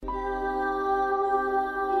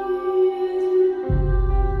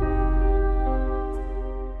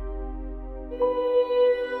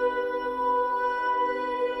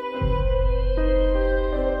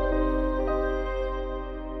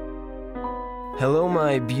Hello,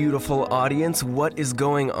 my beautiful audience. What is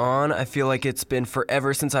going on? I feel like it's been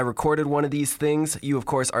forever since I recorded one of these things. You, of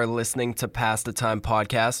course, are listening to Pass the Time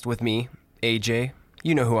podcast with me, AJ.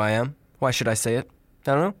 You know who I am. Why should I say it?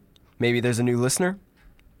 I don't know. Maybe there's a new listener?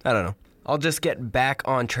 I don't know. I'll just get back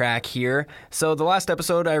on track here. So the last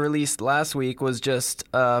episode I released last week was just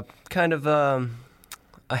kind of a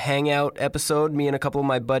hangout episode, me and a couple of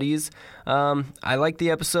my buddies. I liked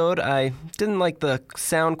the episode. I didn't like the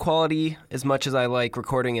sound quality as much as I like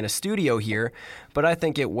recording in a studio here, but I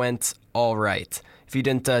think it went all right. If you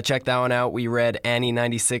didn't check that one out, we read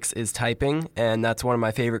Annie96 is Typing, and that's one of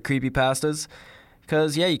my favorite creepypastas.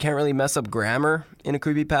 Because, yeah, you can't really mess up grammar in a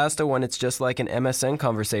creepypasta when it's just like an MSN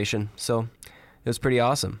conversation. So it was pretty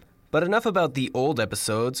awesome. But enough about the old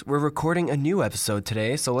episodes. We're recording a new episode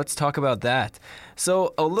today, so let's talk about that.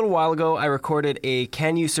 So a little while ago, I recorded a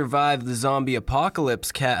Can You Survive the Zombie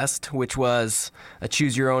Apocalypse cast, which was a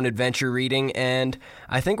choose-your-own-adventure reading, and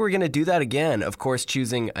I think we're going to do that again, of course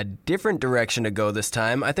choosing a different direction to go this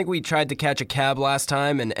time. I think we tried to catch a cab last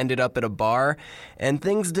time and ended up at a bar, and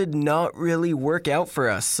things did not really work out for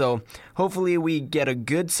us. So hopefully we get a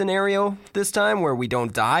good scenario this time where we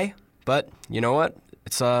don't die, but you know what?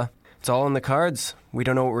 It's all in the cards. We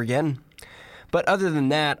don't know what we're getting. But other than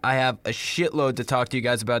that, I have a shitload to talk to you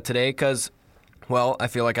guys about today because, well, I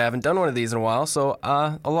feel like I haven't done one of these in a while. So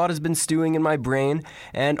a lot has been stewing in my brain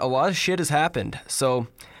and a lot of shit has happened. So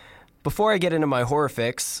before I get into my horror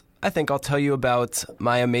fix, I think I'll tell you about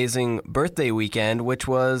my amazing birthday weekend, which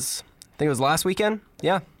was, I think it was last weekend?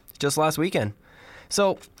 Yeah, just last weekend.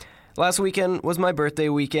 So last weekend was my birthday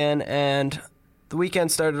weekend and the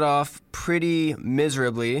weekend started off pretty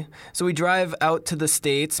miserably. So we drive out to the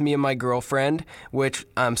States, me and my girlfriend, which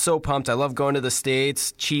I'm so pumped. I love going to the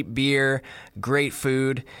States, cheap beer, great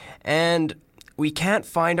food, and we can't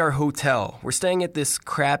find our hotel. We're staying at this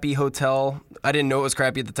crappy hotel. I didn't know it was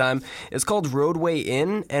crappy at the time. It's called Roadway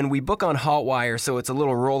Inn, and we book on Hotwire, so it's a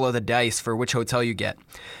little roll of the dice for which hotel you get.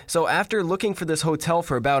 So after looking for this hotel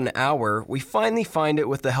for about an hour, we finally find it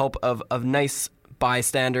with the help of a nice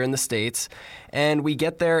bystander in the States, and we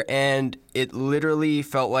get there and it literally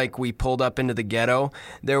felt like we pulled up into the ghetto.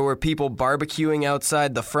 There were people barbecuing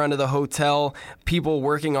outside the front of the hotel, people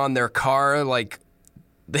working on their car like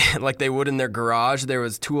they would in their garage. There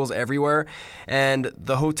was tools everywhere, and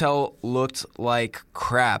the hotel looked like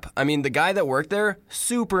crap. I mean, the guy that worked there,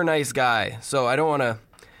 super nice guy, so I don't want to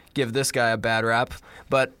give this guy a bad rap,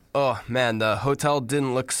 but oh man, the hotel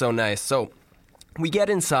didn't look so nice. So we get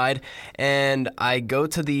inside, and I go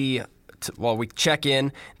to we check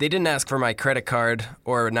in. They didn't ask for my credit card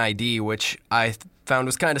or an ID, which I found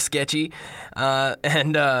was kind of sketchy.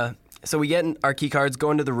 So we get our key cards, go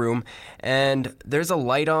into the room, and there's a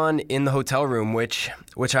light on in the hotel room, which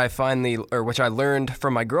I learned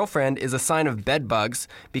from my girlfriend is a sign of bed bugs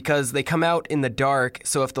because they come out in the dark.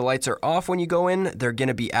 So if the lights are off when you go in, they're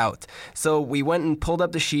gonna be out. So we went and pulled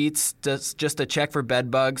up the sheets just to check for bed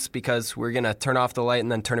bugs because we're gonna turn off the light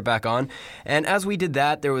and then turn it back on. And as we did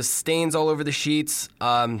that, there was stains all over the sheets.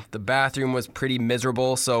 The bathroom was pretty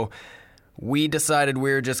miserable, so we decided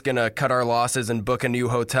we were just gonna cut our losses and book a new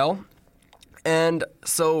hotel. And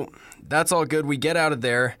so that's all good. We get out of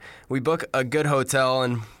there, we book a good hotel,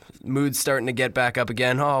 and mood's starting to get back up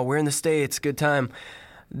again. Oh, we're in the States, good time.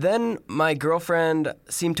 Then my girlfriend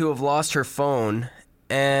seemed to have lost her phone,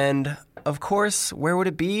 and of course, where would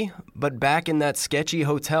it be but back in that sketchy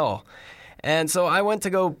hotel? And so I went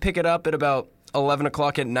to go pick it up at about 11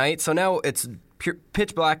 o'clock at night, so now it's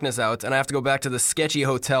pitch blackness out, and I have to go back to the sketchy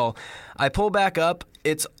hotel. I pull back up,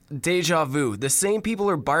 it's deja vu. The same people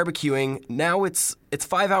are barbecuing. Now it's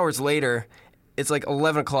 5 hours later. It's like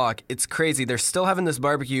 11 o'clock. It's crazy. They're still having this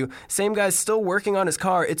barbecue. Same guy's still working on his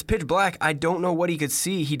car. It's pitch black. I don't know what he could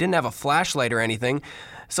see. He didn't have a flashlight or anything.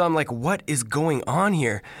 So I'm like, what is going on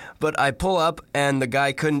here? But I pull up, and the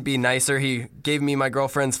guy couldn't be nicer. He gave me my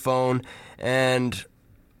girlfriend's phone, and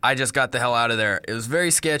I just got the hell out of there. It was very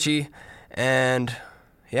sketchy. And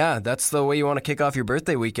yeah, that's the way you want to kick off your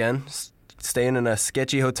birthday weekend. Staying in a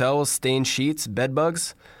sketchy hotel with stained sheets, bed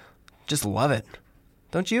bugs. Just love it.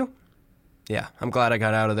 Don't you? Yeah, I'm glad I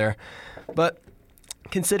got out of there. But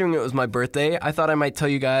considering it was my birthday, I thought I might tell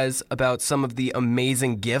you guys about some of the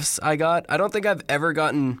amazing gifts I got. I don't think I've ever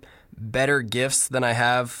gotten better gifts than I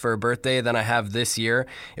have for a birthday than I have this year.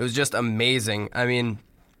 It was just amazing. I mean,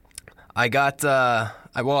 I got a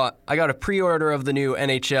pre-order of the new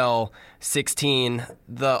NHL 16,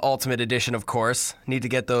 the Ultimate Edition, of course. Need to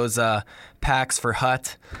get those packs for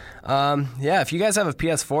Hut. If you guys have a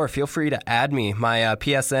PS4, feel free to add me. My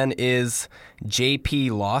PSN is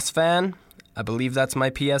JP Loss Fan. I believe that's my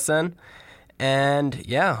PSN. And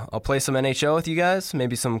yeah, I'll play some NHL with you guys,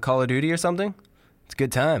 maybe some Call of Duty or something. It's a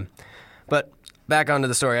good time. But back onto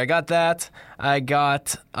the story. I got that. I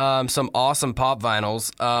got some awesome pop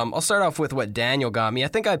vinyls. I'll start off with what Daniel got me. I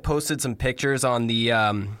think I posted some pictures on the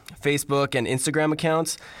Facebook and Instagram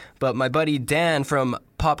accounts, but my buddy Dan from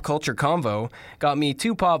Pop Culture Convo got me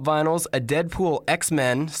 2 pop vinyls, a Deadpool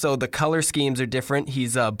X-Men, so the color schemes are different.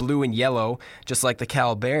 He's blue and yellow, just like the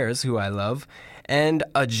Cal Bears, who I love, and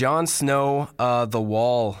a Jon Snow, The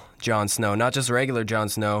Wall Jon Snow, not just regular Jon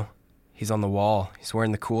Snow. He's on the wall. He's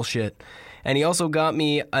wearing the cool shit. And he also got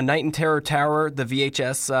me A Night in Terror Tower, the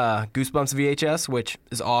VHS, Goosebumps VHS, which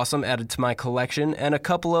is awesome, added to my collection, and a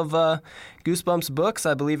couple of Goosebumps books.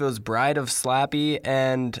 I believe it was Bride of Slappy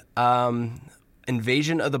and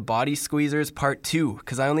Invasion of the Body Squeezers Part 2,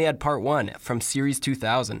 because I only had Part 1 from Series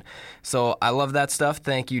 2000. So I love that stuff.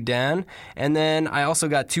 Thank you, Dan. And then I also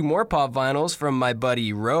got 2 more pop vinyls from my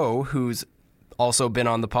buddy Ro, who's also been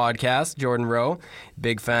on the podcast, Jordan Rowe,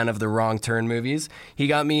 big fan of the Wrong Turn movies. He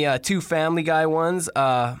got me 2 Family Guy ones,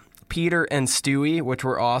 Peter and Stewie, which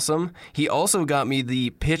were awesome. He also got me the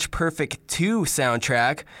Pitch Perfect 2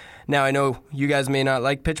 soundtrack. Now, I know you guys may not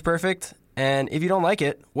like Pitch Perfect, and if you don't like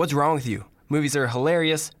it, what's wrong with you? Movies are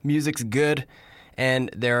hilarious, music's good, and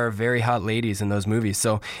there are very hot ladies in those movies.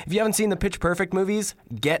 So if you haven't seen the Pitch Perfect movies,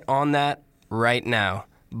 get on that right now.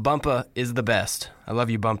 Bumpa is the best. I love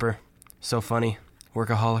you, Bumper. So funny.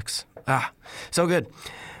 Workaholics. So good.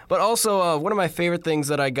 But also, one of my favorite things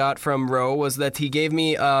that I got from Ro was that he gave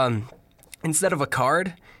me, instead of a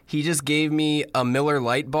card, he just gave me a Miller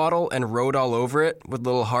Lite bottle and wrote all over it with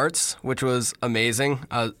little hearts, which was amazing.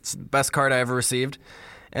 It's the best card I ever received.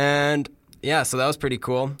 And yeah, so that was pretty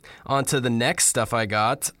cool. On to the next stuff I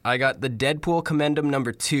got. I got the Deadpool Commendum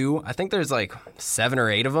number 2. I think there's like 7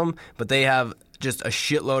 or 8 of them, but they have just a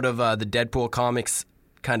shitload of the Deadpool comics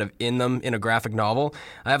kind of in them in a graphic novel.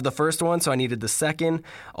 I have the first one, so I needed the second.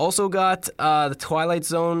 Also got the Twilight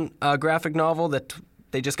Zone graphic novel that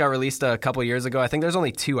they just got released a couple years ago. I think there's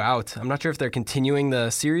only 2 out. I'm not sure if they're continuing the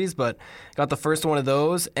series, but got the first one of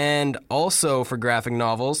those. And also for graphic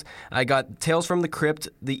novels, I got Tales from the Crypt,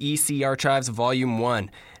 the EC Archives Volume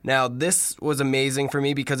 1. Now, this was amazing for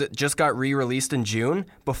me because it just got re-released in June.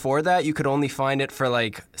 Before that, you could only find it for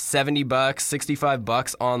like $70,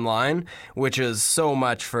 $65 online, which is so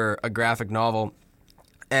much for a graphic novel.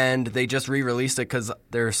 And they just re-released it because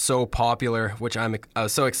they're so popular, which I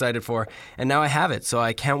was so excited for. And now I have it, so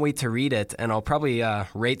I can't wait to read it. And I'll probably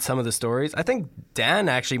rate some of the stories. I think Dan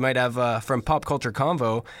actually might have, from Pop Culture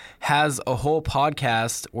Convo, has a whole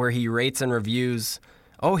podcast where he rates and reviews.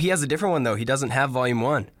 Oh, he has a different one, though. He doesn't have Volume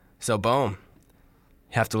 1. So, boom.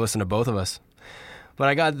 You have to listen to both of us. But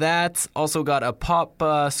I got that. Also got a pop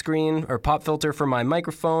screen or pop filter for my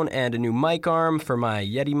microphone and a new mic arm for my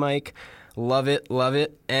Yeti mic. Love it, love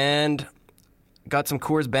it. And got some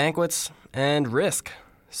Coors Banquets and Risk.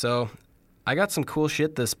 So I got some cool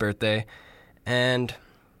shit this birthday, and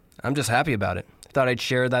I'm just happy about it. Thought I'd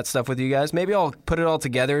share that stuff with you guys. Maybe I'll put it all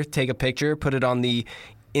together, take a picture, put it on the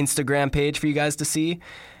Instagram page for you guys to see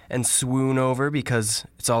and swoon over because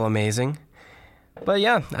it's all amazing. But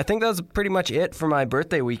yeah, I think that was pretty much it for my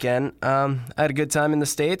birthday weekend. I had a good time in the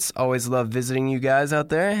States. Always love visiting you guys out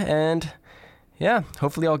there. And yeah,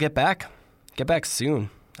 hopefully I'll get back. Get back soon.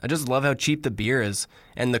 I just love how cheap the beer is.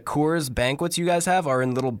 And the Coors Banquets you guys have are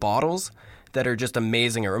in little bottles that are just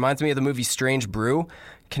amazing. It reminds me of the movie Strange Brew.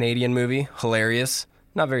 Canadian movie. Hilarious.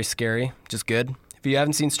 Not very scary. Just good. If you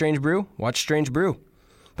haven't seen Strange Brew, watch Strange Brew.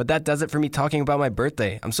 But that does it for me talking about my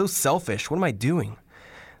birthday. I'm so selfish. What am I doing?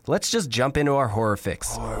 Let's just jump into our horror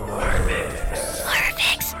fix. Horror fix. Horror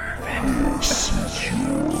fix.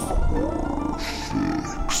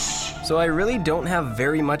 So I really don't have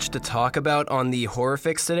very much to talk about on the horror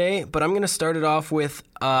fix today, but I'm going to start it off with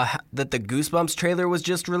that the Goosebumps trailer was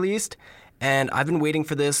just released, and I've been waiting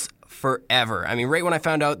for this forever. I mean, right when I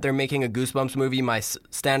found out they're making a Goosebumps movie, my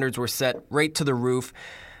standards were set right to the roof.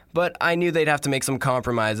 But I knew they'd have to make some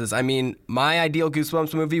compromises. I mean, my ideal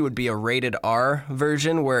Goosebumps movie would be a rated R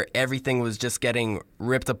version where everything was just getting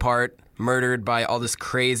ripped apart, murdered by all this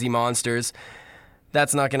crazy monsters.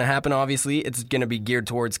 That's not going to happen, obviously. It's going to be geared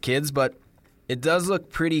towards kids, but it does look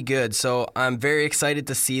pretty good. So I'm very excited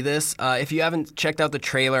to see this. If you haven't checked out the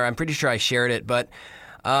trailer, I'm pretty sure I shared it, but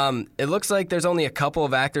it looks like there's only a couple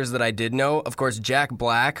of actors that I did know. Of course, Jack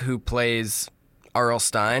Black, who plays R.L.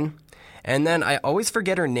 Stein. And then I always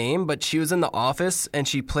forget her name, but she was in The Office, and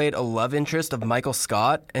she played a love interest of Michael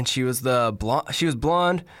Scott, and she was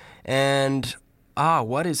blonde, and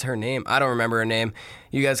what is her name? I don't remember her name.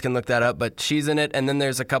 You guys can look that up, but she's in it. And then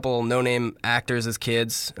there's a couple no-name actors as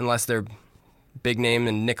kids, unless they're big name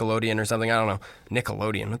in Nickelodeon or something. I don't know.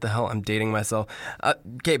 Nickelodeon. What the hell? I'm dating myself.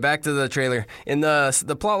 Okay, back to the trailer. In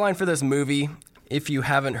the plot line for this movie, if you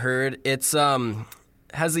haven't heard, it's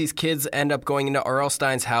has these kids end up going into R.L.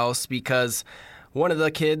 Stine's house because one of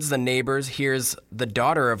the kids, the neighbors, hears the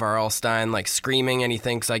daughter of R.L. Stine like screaming, and he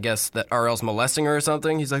thinks, I guess, that R.L.'s molesting her or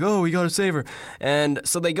something. He's like, oh, we gotta save her. And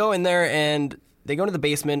so they go in there and they go to the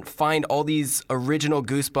basement, find all these original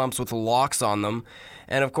Goosebumps with locks on them.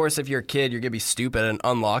 And of course, if you're a kid, you're going to be stupid and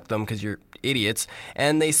unlock them because you're idiots.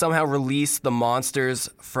 And they somehow release the monsters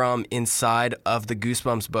from inside of the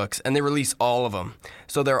Goosebumps books. And they release all of them.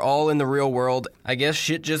 So they're all in the real world. I guess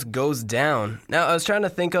shit just goes down. Now, I was trying to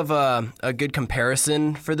think of a good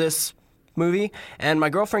comparison for this movie. And my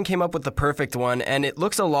girlfriend came up with the perfect one. And it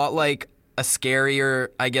looks a lot like a scarier,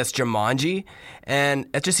 I guess, Jumanji, and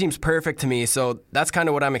it just seems perfect to me. So that's kind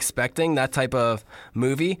of what I'm expecting, that type of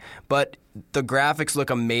movie. But the graphics look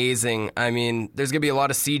amazing. I mean, there's going to be a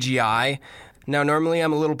lot of CGI. Now, normally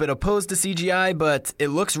I'm a little bit opposed to CGI, but it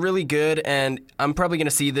looks really good, and I'm probably going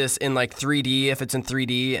to see this in like 3D if it's in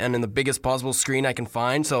 3D and in the biggest possible screen I can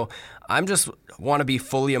find. So I'm just want to be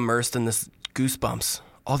fully immersed in this Goosebumps.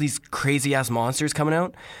 All these crazy-ass monsters coming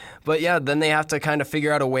out. But yeah, then they have to kind of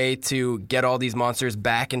figure out a way to get all these monsters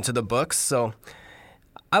back into the books. So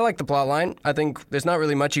I like the plot line. I think there's not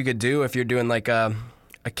really much you could do if you're doing like a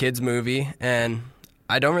kid's movie. And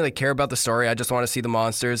I don't really care about the story. I just want to see the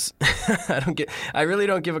monsters. I really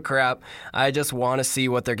don't give a crap. I just want to see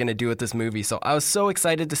what they're going to do with this movie. So I was so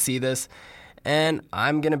excited to see this. And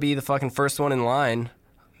I'm going to be the fucking first one in line.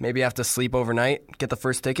 Maybe I have to sleep overnight, get the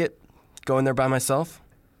first ticket, go in there by myself,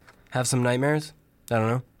 have some nightmares. I don't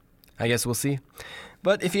know. I guess we'll see.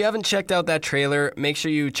 But if you haven't checked out that trailer, make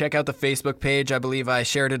sure you check out the Facebook page. I believe I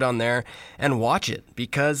shared it on there. And watch it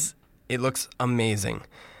because it looks amazing.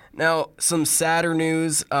 Now, some sadder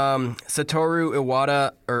news. Satoru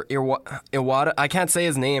Iwata, I can't say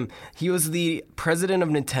his name. He was the president of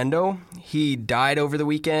Nintendo. He died over the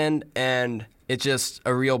weekend, and it's just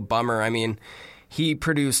a real bummer. I mean, he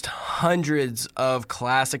produced hundreds of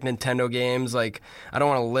classic Nintendo games. Like, I don't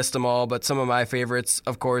want to list them all, but some of my favorites,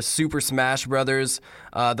 of course, Super Smash Brothers,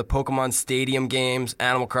 the Pokemon Stadium games,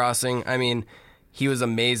 Animal Crossing. I mean, he was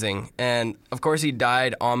amazing. And, of course, he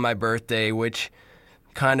died on my birthday, which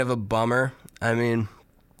kind of a bummer. I mean,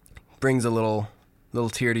 brings a little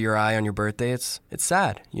tear to your eye on your birthday. It's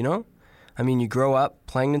sad, you know? I mean, you grow up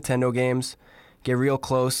playing Nintendo games, get real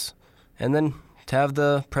close, and then to have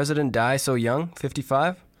the president die so young,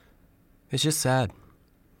 55, it's just sad.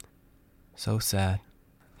 So sad.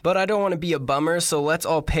 But I don't want to be a bummer, so let's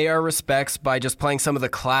all pay our respects by just playing some of the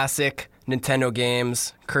classic Nintendo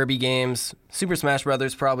games, Kirby games. Super Smash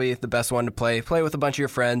Brothers, probably the best one to play. Play with a bunch of your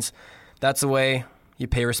friends. That's the way you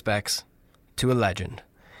pay respects to a legend.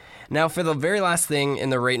 Now, for the very last thing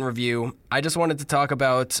in the rate and review, I just wanted to talk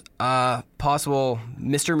about possible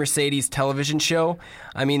Mr. Mercedes television show.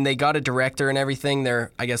 I mean, they got a director and everything.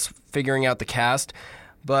 They're, I guess, figuring out the cast.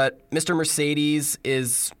 But Mr. Mercedes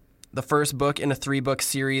is the first book in a 3-book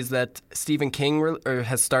series that Stephen King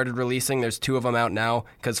has started releasing. There's 2 of them out now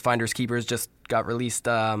because Finders Keepers just got released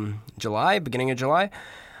beginning of July.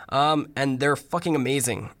 And they're fucking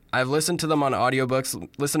amazing. I've listened to them on audiobooks,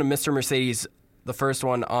 listened to Mr. Mercedes, the first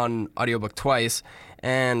one, on audiobook twice,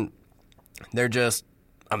 and they're just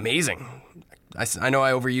amazing. I know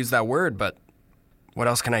I overuse that word, but what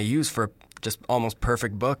else can I use for just almost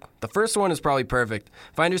perfect book? The first one is probably perfect.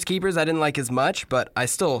 Finders Keepers I didn't like as much, but I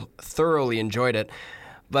still thoroughly enjoyed it.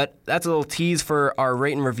 But that's a little tease for our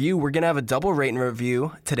rate and review. We're going to have a double rate and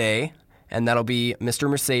review today, and that'll be Mr.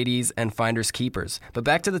 Mercedes and Finders Keepers. But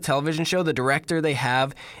back to the television show, the director they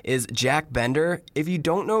have is Jack Bender. If you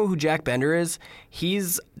don't know who Jack Bender is,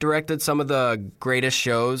 he's directed some of the greatest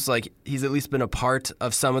shows. Like, he's at least been a part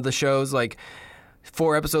of some of the shows, like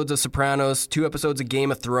 4 episodes of Sopranos, 2 episodes of Game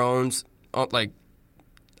of Thrones. I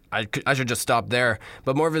should just stop there.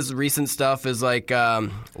 But more of his recent stuff is like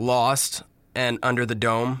Lost and Under the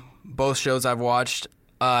Dome. Both shows I've watched.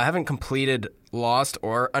 I haven't completed Lost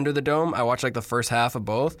or Under the Dome. I watched like the first half of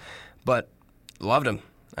both, but loved him.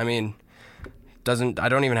 I mean, I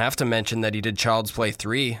don't even have to mention that he did Child's Play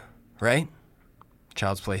 3, right?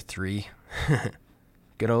 Child's Play 3.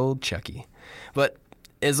 Good old Chucky. But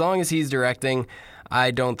as long as he's directing,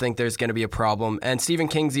 I don't think there's going to be a problem. And Stephen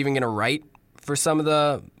King's even going to write for some of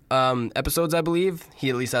the episodes, I believe. He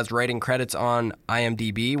at least has writing credits on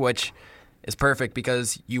IMDb, which is perfect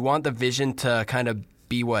because you want the vision to kind of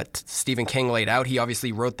be what Stephen King laid out. He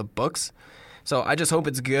obviously wrote the books. So I just hope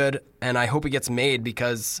it's good, and I hope it gets made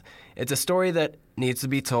because it's a story that needs to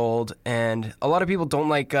be told, and a lot of people don't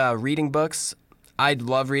like reading books. I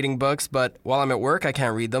love reading books, but while I'm at work, I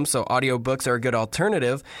can't read them, so audiobooks are a good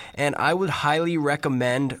alternative. And I would highly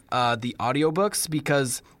recommend the audiobooks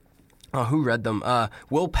because who read them?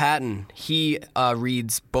 Will Patton. He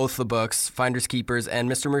reads both the books, Finders Keepers and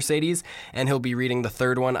Mr. Mercedes, and he'll be reading the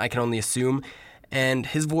third one, I can only assume. And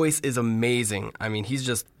his voice is amazing. I mean, he's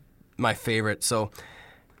just my favorite. So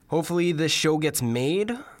hopefully this show gets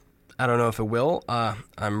made. I don't know if it will.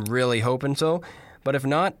 I'm really hoping so. But if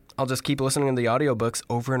not, I'll just keep listening to the audiobooks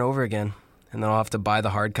over and over again. And then I'll have to buy the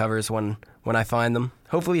hardcovers when I find them.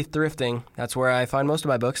 Hopefully thrifting. That's where I find most of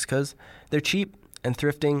my books because they're cheap and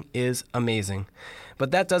thrifting is amazing.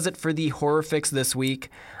 But that does it for the Horror Fix this week.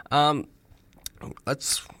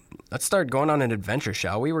 Let's start going on an adventure,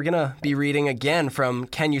 shall we? We're going to be reading again from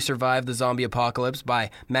Can You Survive the Zombie Apocalypse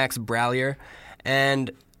by Max Brallier.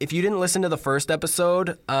 And if you didn't listen to the first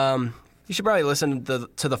episode, you should probably listen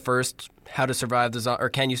to the first How to Survive or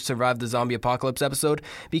Can You Survive the Zombie Apocalypse episode,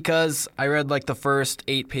 because I read like the first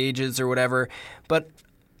 8 pages or whatever, but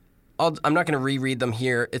I'm not going to reread them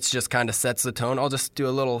here. It's just kind of sets the tone. I'll just do a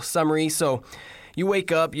little summary. So you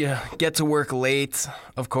wake up, you get to work late,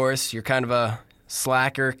 of course. You're kind of a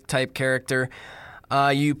slacker type character.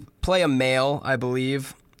 You play a male, I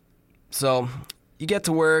believe. So you get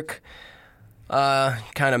to work,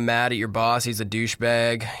 kind of mad at your boss. He's a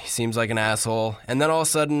douchebag. He seems like an asshole. And then all of a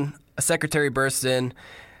sudden, a secretary bursts in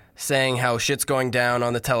saying how shit's going down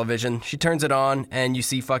on the television. She turns it on, and you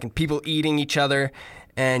see fucking people eating each other.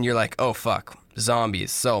 And you're like, oh, fuck,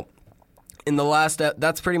 zombies. So in the last step,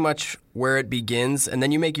 that's pretty much where it begins. And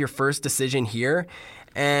then you make your first decision here.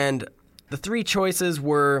 And the 3 choices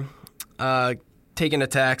were taking a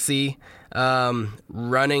taxi,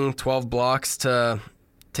 running 12 blocks to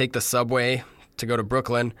take the subway to go to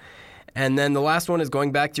Brooklyn. And then the last one is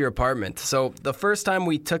going back to your apartment. So the first time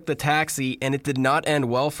we took the taxi, and it did not end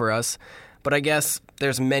well for us. But I guess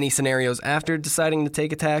there's many scenarios after deciding to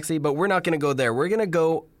take a taxi, but we're not going to go there. We're going to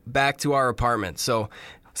go back to our apartment. So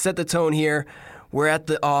set the tone here. We're at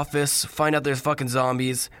the office, find out there's fucking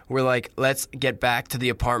zombies. We're like, let's get back to the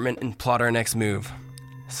apartment and plot our next move.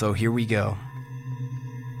 So here we go.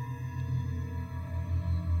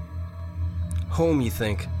 Home, you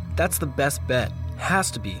think. That's the best bet. Has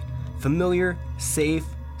to be. Familiar, safe,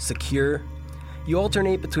 secure. You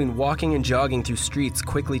alternate between walking and jogging through streets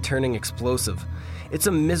quickly turning explosive. It's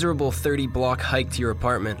a miserable 30-block hike to your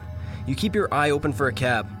apartment. You keep your eye open for a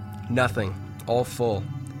cab. Nothing. All full.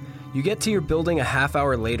 You get to your building a half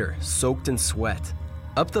hour later, soaked in sweat.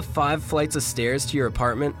 Up the 5 flights of stairs to your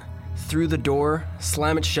apartment, through the door,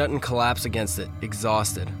 slam it shut and collapse against it,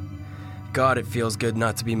 exhausted. God, it feels good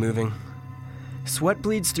not to be moving. Sweat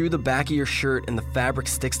bleeds through the back of your shirt and the fabric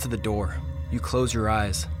sticks to the door. You close your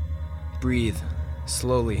eyes. Breathe,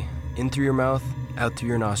 slowly, in through your mouth, out through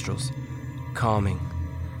your nostrils. Calming.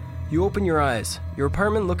 You open your eyes. Your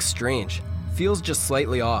apartment looks strange. Feels just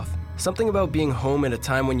slightly off. Something about being home at a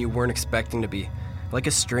time when you weren't expecting to be. Like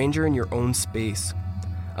a stranger in your own space.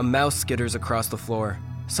 A mouse skitters across the floor.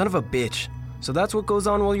 Son of a bitch. So that's what goes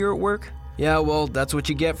on while you're at work? Yeah, well, that's what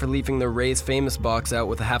you get for leaving the Ray's Famous box out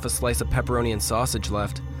with a half a slice of pepperoni and sausage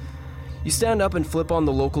left. You stand up and flip on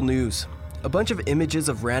the local news. A bunch of images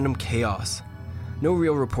of random chaos. No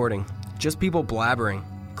real reporting, just people blabbering,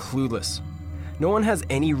 clueless. No one has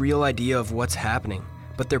any real idea of what's happening,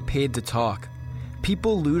 but they're paid to talk.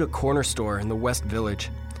 People loot a corner store in the West Village.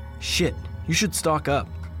 Shit, you should stock up.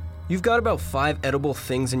 You've got about 5 edible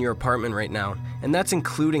things in your apartment right now, and that's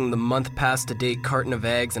including the month-past-to-date carton of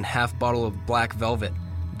eggs and half bottle of Black Velvet,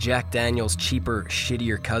 Jack Daniel's cheaper,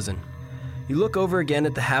 shittier cousin. You look over again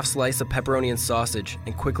at the half slice of pepperoni and sausage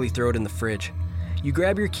and quickly throw it in the fridge. You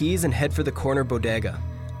grab your keys and head for the corner bodega.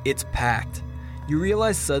 It's packed. You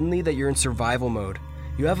realize suddenly that you're in survival mode.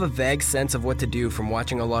 You have a vague sense of what to do from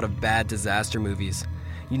watching a lot of bad disaster movies.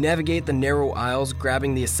 You navigate the narrow aisles,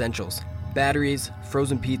 grabbing the essentials. Batteries,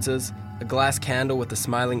 frozen pizzas, a glass candle with a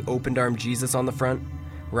smiling open-armed Jesus on the front,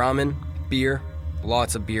 ramen, beer,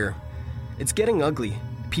 lots of beer. It's getting ugly.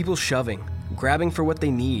 People shoving, grabbing for what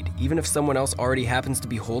they need, even if someone else already happens to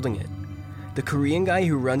be holding it. The Korean guy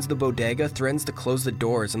who runs the bodega threatens to close the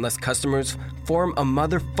doors unless customers form a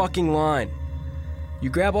motherfucking line. You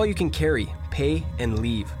grab all you can carry, pay, and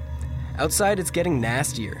leave. Outside, it's getting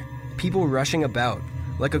nastier. People rushing about,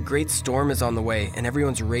 like a great storm is on the way and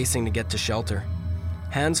everyone's racing to get to shelter.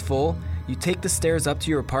 Hands full, you take the stairs up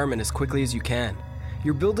to your apartment as quickly as you can.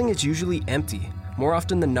 Your building is usually empty. More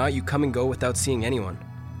often than not, you come and go without seeing anyone.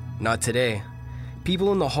 Not today.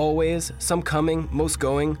 People in the hallways, some coming, most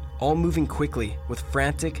going, all moving quickly, with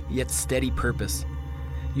frantic yet steady purpose.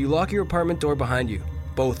 You lock your apartment door behind you,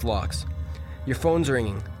 both locks. Your phone's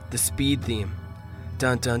ringing, the speed theme.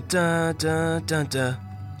 Dun dun dun dun dun dun.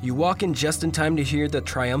 You walk in just in time to hear the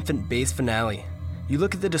triumphant bass finale. You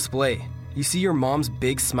look at the display. You see your mom's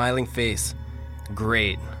big smiling face.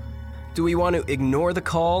 Great. Do we want to ignore the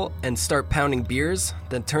call and start pounding beers?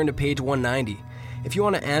 Then turn to page 190. If you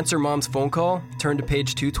want to answer mom's phone call, turn to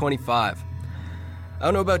page 225. I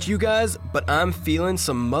don't know about you guys, but I'm feeling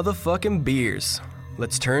some motherfucking beers.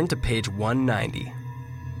 Let's turn to page 190.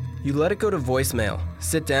 You let it go to voicemail,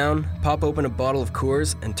 sit down, pop open a bottle of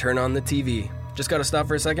Coors, and turn on the TV. Just gotta stop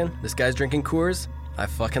for a second. This guy's drinking Coors? I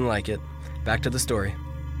fucking like it. Back to the story.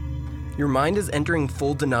 Your mind is entering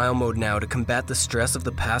full denial mode now to combat the stress of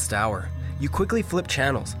the past hour. You quickly flip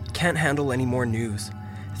channels. Can't handle any more news.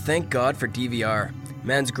 Thank God for DVR,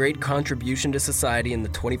 man's great contribution to society in the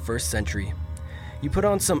 21st century. You put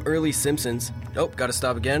on some early Simpsons. Oh, gotta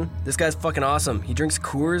stop again. This guy's fucking awesome. He drinks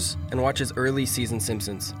Coors and watches early season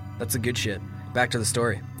Simpsons. That's the good shit. Back to the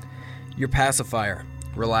story. Your pacifier.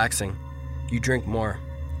 Relaxing. You drink more.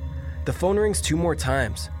 The phone rings 2 more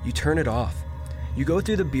times. You turn it off. You go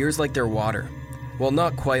through the beers like they're water. Well,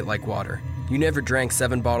 not quite like water. You never drank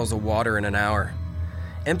 7 bottles of water in an hour.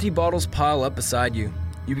 Empty bottles pile up beside you.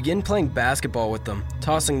 You begin playing basketball with them,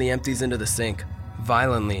 tossing the empties into the sink.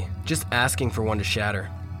 Violently, just asking for one to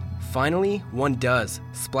shatter. Finally, one does,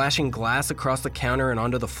 splashing glass across the counter and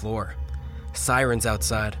onto the floor. Sirens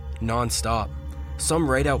outside, non-stop. Some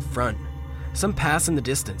right out front. Some pass in the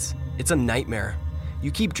distance. It's a nightmare.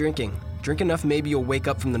 You keep drinking. Drink enough maybe you'll wake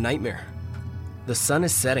up from the nightmare. The sun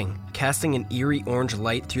is setting, casting an eerie orange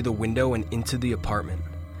light through the window and into the apartment.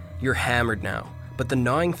 You're hammered now, but the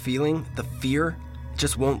gnawing feeling, the fear,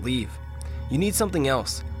 just won't leave. You need something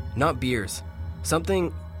else, not beers.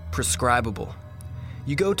 Something prescribable.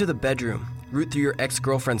 You go to the bedroom, root through your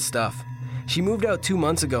ex-girlfriend's stuff. She moved out 2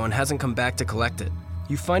 months ago and hasn't come back to collect it.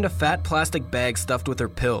 You find a fat plastic bag stuffed with her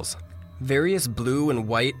pills. Various blue and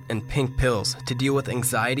white and pink pills to deal with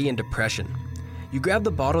anxiety and depression. You grab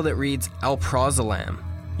the bottle that reads Alprazolam.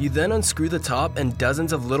 You then unscrew the top and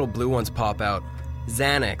dozens of little blue ones pop out.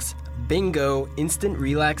 Xanax. Bingo. Instant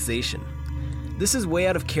relaxation. This is way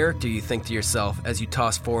out of character, you think to yourself as you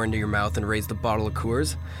toss 4 into your mouth and raise the bottle of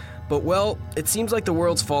Coors. But well, it seems like the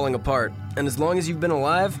world's falling apart, and as long as you've been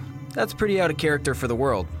alive, that's pretty out of character for the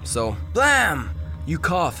world. So, blam! You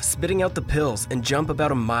cough, spitting out the pills, and jump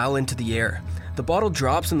about a mile into the air. The bottle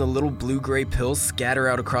drops and the little blue-gray pills scatter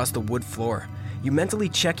out across the wood floor. You mentally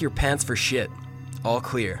check your pants for shit. All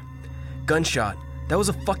clear. Gunshot. That was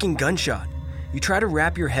a fucking gunshot. You try to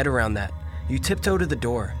wrap your head around that. You tiptoe to the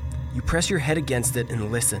door. You press your head against it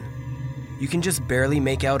and listen. You can just barely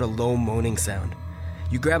make out a low moaning sound.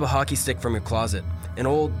 You grab a hockey stick from your closet, an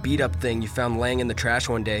old beat-up thing you found laying in the trash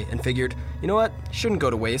one day and figured, you know what, shouldn't go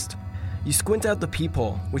to waste. You squint out the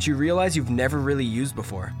peephole, which you realize you've never really used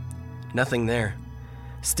before. Nothing there.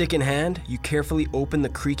 Stick in hand, you carefully open the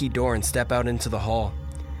creaky door and step out into the hall.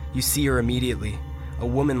 You see her immediately, a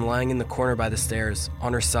woman lying in the corner by the stairs,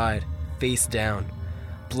 on her side, face down,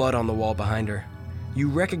 blood on the wall behind her. You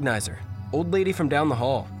recognize her, old lady from down the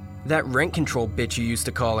hall. That rent control bitch you used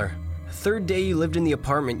to call her. 3rd day you lived in the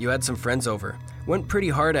apartment, you had some friends over. Went pretty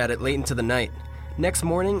hard at it late into the night. Next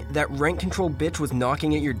morning, that rent control bitch was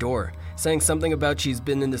knocking at your door, saying something about she's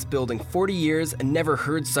been in this building 40 years and never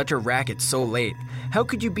heard such a racket so late. How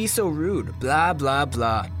could you be so rude? Blah, blah,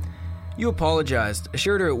 blah. You apologized,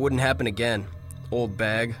 assured her it wouldn't happen again. Old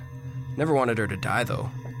bag. Never wanted her to die, though.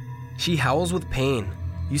 She howls with pain.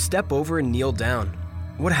 You step over and kneel down.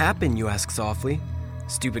 What happened, you ask softly.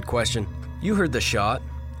 Stupid question. You heard the shot.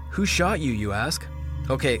 Who shot you, you ask?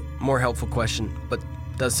 Okay, more helpful question, but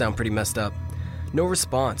does sound pretty messed up. No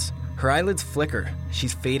response. Her eyelids flicker.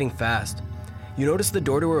 She's fading fast. You notice the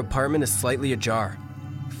door to her apartment is slightly ajar.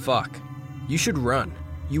 Fuck. You should run.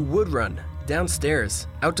 You would run. Downstairs.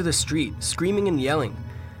 Out to the street. Screaming and yelling.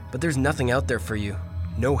 But there's nothing out there for you.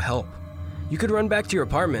 No help. You could run back to your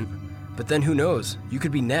apartment. But then who knows? You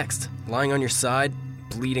could be next. Lying on your side.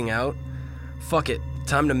 Bleeding out. Fuck it.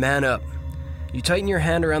 Time to man up. You tighten your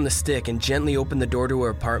hand around the stick and gently open the door to her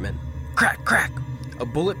apartment. Crack, crack! A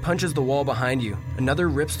bullet punches the wall behind you. Another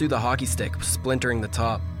rips through the hockey stick, splintering the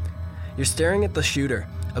top. You're staring at the shooter,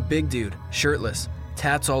 a big dude, shirtless,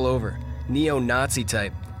 tats all over, neo-Nazi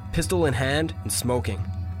type, pistol in hand and smoking.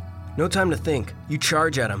 No time to think. You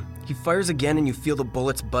charge at him. He fires again and you feel the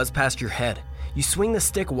bullets buzz past your head. You swing the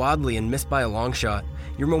stick wildly and miss by a long shot.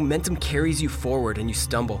 Your momentum carries you forward and you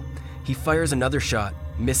stumble. He fires another shot,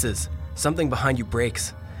 misses. Something behind you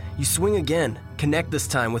breaks. You swing again, connect this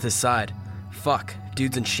time with his side. Fuck,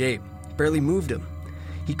 dude's in shape. Barely moved him.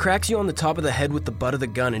 He cracks you on the top of the head with the butt of the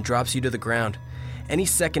gun and drops you to the ground. Any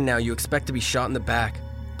second now you expect to be shot in the back,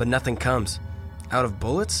 but nothing comes. Out of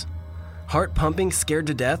bullets? Heart pumping, scared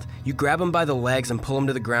to death, you grab him by the legs and pull him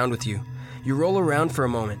to the ground with you. You roll around for a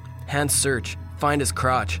moment, hands search, find his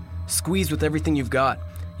crotch, squeeze with everything you've got.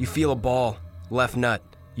 You feel a ball, left nut.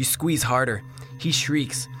 You squeeze harder. He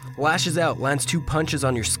shrieks, lashes out, lands 2 punches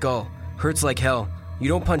on your skull. Hurts like hell. You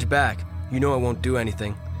don't punch back. You know it won't do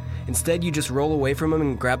anything. Instead, you just roll away from him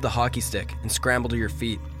and grab the hockey stick and scramble to your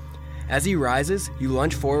feet. As he rises, you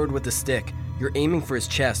lunge forward with the stick. You're aiming for his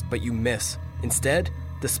chest, but you miss. Instead,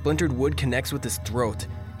 the splintered wood connects with his throat.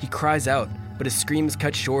 He cries out, but his scream is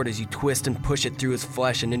cut short as you twist and push it through his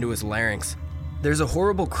flesh and into his larynx. There's a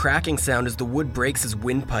horrible cracking sound as the wood breaks his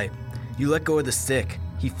windpipe. You let go of the stick.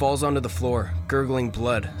 He falls onto the floor, gurgling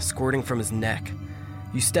blood, squirting from his neck.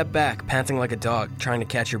 You step back, panting like a dog, trying to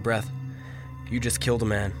catch your breath. You just killed a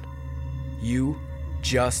man. You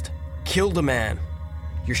just killed a man.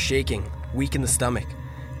 You're shaking, weak in the stomach.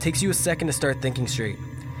 Takes you a second to start thinking straight.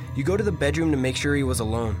 You go to the bedroom to make sure he was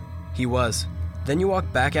alone. He was. Then you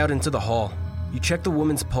walk back out into the hall. You check the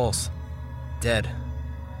woman's pulse. Dead.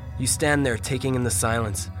 You stand there taking in the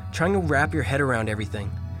silence, trying to wrap your head around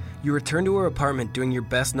everything. You return to her apartment, doing your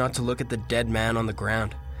best not to look at the dead man on the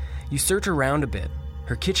ground. You search around a bit.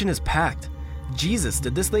 Her kitchen is packed. Jesus,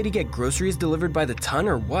 did this lady get groceries delivered by the ton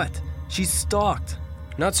or what? She's stocked.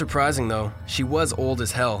 Not surprising though, she was old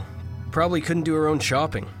as hell. Probably couldn't do her own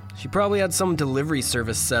shopping. She probably had some delivery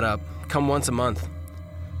service set up, come once a month.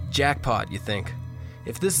 Jackpot, you think.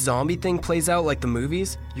 If this zombie thing plays out like the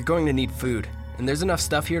movies, you're going to need food, and there's enough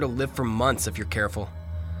stuff here to live for months if you're careful.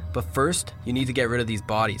 But first, you need to get rid of these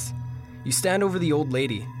bodies. You stand over the old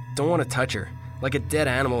lady, don't want to touch her, like a dead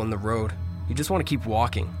animal in the road. You just want to keep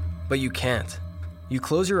walking, but you can't. You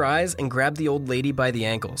close your eyes and grab the old lady by the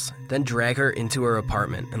ankles, then drag her into her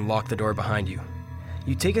apartment and lock the door behind you.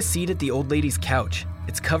 You take a seat at the old lady's couch.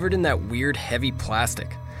 It's covered in that weird, heavy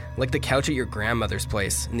plastic, like the couch at your grandmother's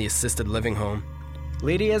place in the assisted living home.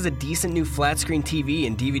 Lady has a decent new flat-screen TV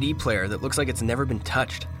and DVD player that looks like it's never been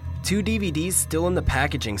touched. 2 DVDs still in the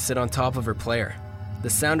packaging sit on top of her player. The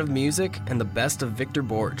Sound of Music and The Best of Victor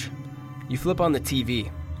Borge. You flip on the TV.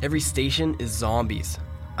 Every station is zombies.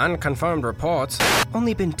 Unconfirmed reports.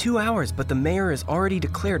 Only been 2 hours, but the mayor has already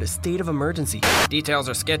declared a state of emergency. Details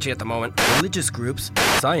are sketchy at the moment. Religious groups,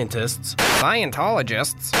 scientists,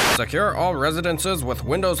 Scientologists. Secure all residences with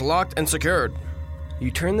windows locked and secured. You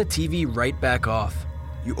turn the TV right back off.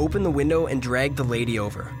 You open the window and drag the lady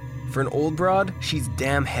over. For an old broad, she's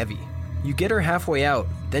damn heavy. You get her halfway out,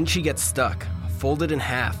 then she gets stuck, folded in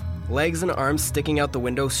half, legs and arms sticking out the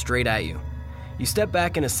window straight at you. You step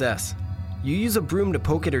back and assess. You use a broom to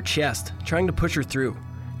poke at her chest, trying to push her through.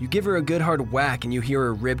 You give her a good hard whack and you hear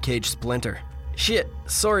her ribcage splinter. Shit,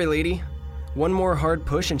 sorry lady. One more hard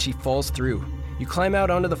push and she falls through. You climb out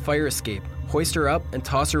onto the fire escape, hoist her up and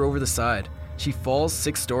toss her over the side. She falls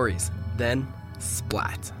 6 stories, then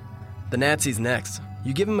splat. The Nazi's next.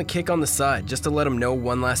 You give him a kick on the side just to let him know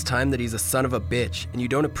one last time that he's a son of a bitch and you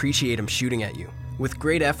don't appreciate him shooting at you. With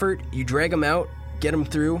great effort, you drag him out, get him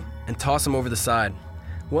through, and toss him over the side.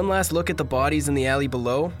 One last look at the bodies in the alley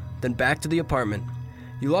below, then back to the apartment.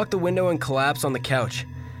 You lock the window and collapse on the couch.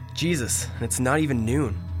 Jesus, it's not even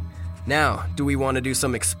noon. Now, do we want to do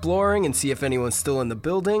some exploring and see if anyone's still in the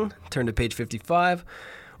building? Turn to page 55.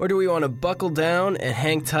 Or do we want to buckle down and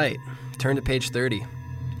hang tight? Turn to page 30.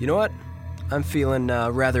 You know what? I'm feeling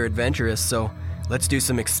rather adventurous, so let's do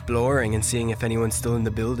some exploring and seeing if anyone's still in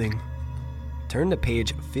the building. Turn to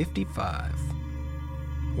page 55.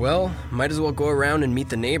 Well, might as well go around and meet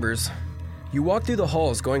the neighbors. You walk through the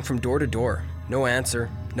halls going from door to door. No answer,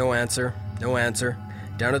 no answer, no answer.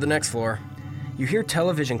 Down to the next floor. You hear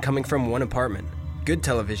television coming from one apartment. Good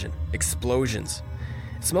television. Explosions.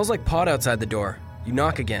 It smells like pot outside the door. You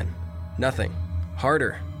knock again. Nothing.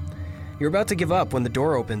 Harder. You're about to give up when the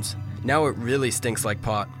door opens. Now it really stinks like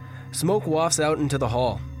pot. Smoke wafts out into the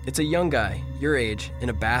hall. It's a young guy, your age, in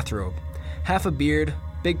a bathrobe. Half a beard,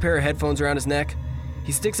 big pair of headphones around his neck.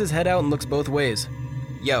 He sticks his head out and looks both ways.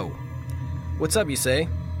 Yo. What's up, you say?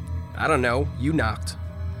 I don't know. You knocked.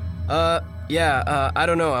 I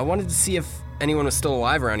don't know. I wanted to see if anyone was still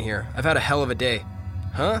alive around here. I've had a hell of a day.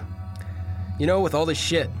 Huh? You know, with all this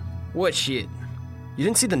shit. What shit? You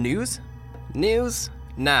didn't see the news? News?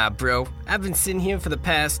 Nah, bro. I've been sitting here for the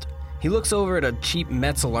past... He looks over at a cheap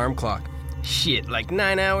Mets alarm clock. Shit, like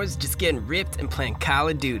 9 hours just getting ripped and playing Call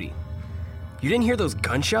of Duty. You didn't hear those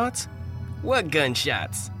gunshots? What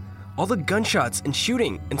gunshots? All the gunshots and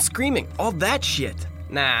shooting and screaming, all that shit.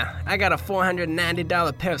 Nah, I got a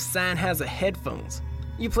 $490 pair of Sennheiser headphones.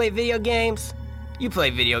 You play video games? You play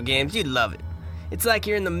video games, you'd love it. It's like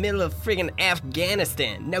you're in the middle of friggin'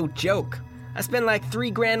 Afghanistan, no joke. I spend like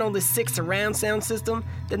 $3,000 on this 6 surround sound system,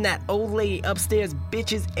 then that old lady upstairs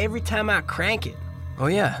bitches every time I crank it. Oh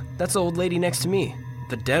yeah, that's the old lady next to me.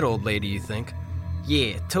 The dead old lady, you think?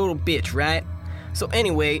 Yeah, total bitch, right? So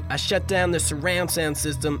anyway, I shut down the surround sound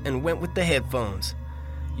system and went with the headphones.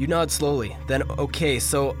 You nod slowly, then okay,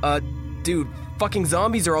 so, dude, fucking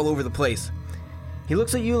zombies are all over the place. He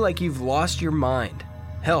looks at you like you've lost your mind.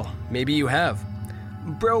 Hell, maybe you have.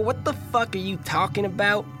 Bro, what the fuck are you talking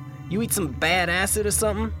about? You eat some bad acid or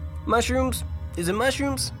something? Mushrooms? Is it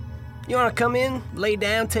mushrooms? You wanna come in, lay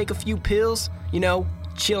down, take a few pills,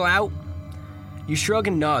 chill out? You shrug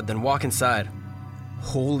and nod, then walk inside.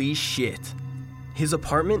 Holy shit. His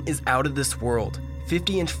apartment is out of this world.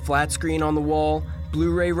 50-inch flat screen on the wall,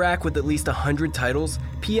 Blu-ray rack with at least 100 titles,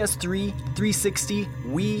 PS3, 360,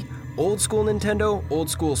 Wii, old school Nintendo, old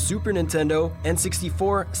school Super Nintendo,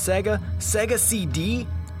 N64, Sega CD,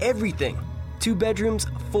 everything. 2 bedrooms,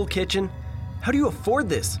 full kitchen. How do you afford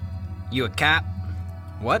this? You a cop?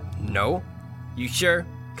 What? No. You sure?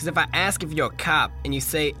 Because if I ask if you're a cop and you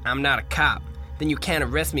say I'm not a cop, then you can't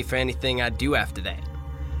arrest me for anything I do after that.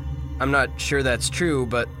 I'm not sure that's true,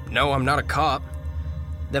 but no, I'm not a cop.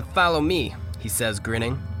 Then follow me, he says,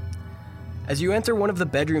 grinning. As you enter one of the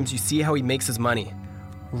bedrooms, you see how he makes his money.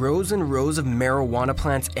 Rows and rows of marijuana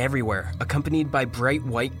plants everywhere, accompanied by bright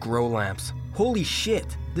white grow lamps. Holy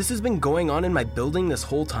shit, this has been going on in my building this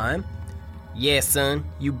whole time? Yeah, son,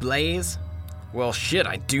 you blaze? Well, shit,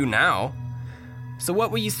 I do now. So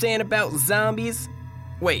what were you saying about zombies?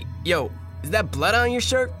 Wait, yo, is that blood on your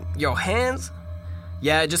shirt? Your hands?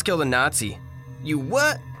 Yeah, I just killed a Nazi. You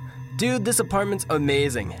what? Dude, this apartment's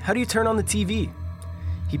amazing. How do you turn on the TV?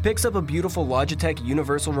 He picks up a beautiful Logitech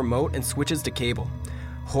universal remote and switches to cable.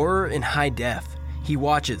 Horror in high def. He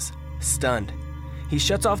watches, stunned. He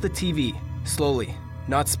shuts off the TV, slowly,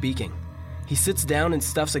 not speaking. He sits down and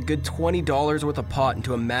stuffs a good $20 worth of pot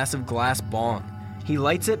into a massive glass bong. He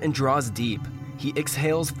lights it and draws deep. He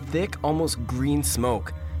exhales thick, almost green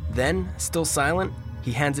smoke. Then, still silent,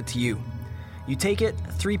 he hands it to you. You take it,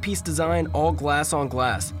 3-piece design, all glass on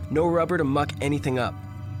glass, no rubber to muck anything up.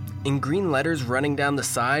 In green letters running down the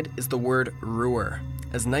side is the word Ruhr,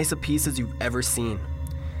 as nice a piece as you've ever seen.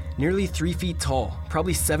 Nearly 3 feet tall,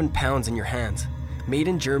 probably 7 pounds in your hands. Made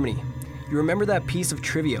in Germany. You remember that piece of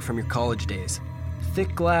trivia from your college days.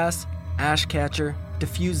 Thick glass, ash catcher,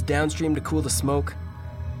 diffused downstream to cool the smoke.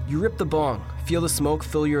 You rip the bong, feel the smoke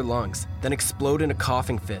fill your lungs, then explode in a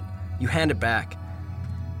coughing fit. You hand it back.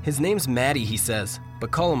 His name's Matty, he says, but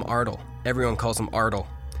call him Ardle. Everyone calls him Ardle.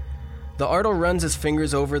 The Ardle runs his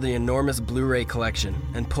fingers over the enormous Blu-ray collection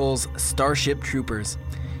and pulls Starship Troopers.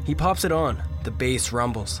 He pops it on. The bass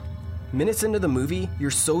rumbles. Minutes into the movie, you're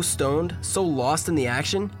so stoned, so lost in the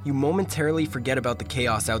action, you momentarily forget about the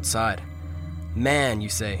chaos outside. Man, you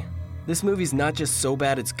say, this movie's not just so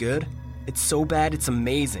bad it's good, it's so bad it's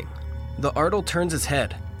amazing. The Ardle turns his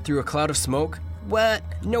head. Through a cloud of smoke, what?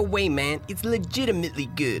 No way, man. It's legitimately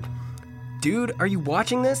good. Dude, are you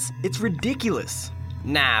watching this? It's ridiculous.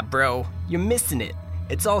 Nah, bro. You're missing it.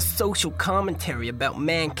 It's all social commentary about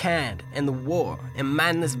mankind and the war and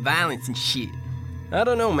mindless violence and shit. I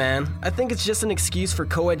don't know, man. I think it's just an excuse for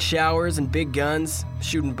co-ed showers and big guns,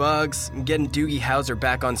 shooting bugs, and getting Doogie Howser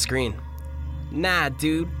back on screen. Nah,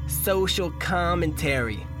 dude. Social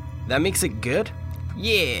commentary. That makes it good?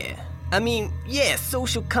 Yeah.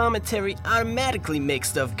 Social commentary automatically makes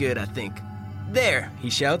stuff good, I think. There, he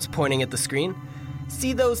shouts, pointing at the screen.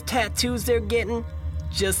 See those tattoos they're getting?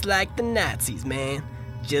 Just like the Nazis, man.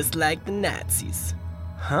 Just like the Nazis.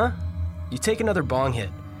 Huh? You take another bong hit.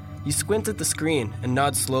 You squint at the screen and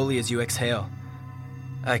nod slowly as you exhale.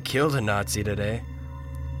 I killed a Nazi today.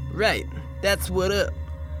 Right, that's what up.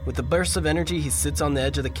 With a burst of energy, he sits on the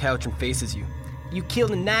edge of the couch and faces you. You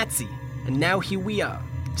killed a Nazi, and now here we are.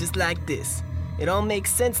 Just like this. It all makes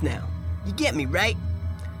sense now. You get me, right?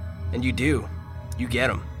 And you do. You get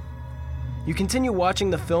him. You continue watching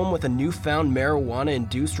the film with a newfound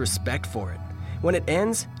marijuana-induced respect for it. When it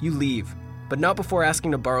ends, you leave, but not before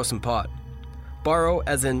asking to borrow some pot. Borrow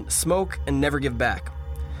as in smoke and never give back.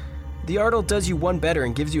 The Ardle does you one better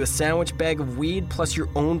and gives you a sandwich bag of weed plus your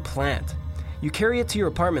own plant. You carry it to your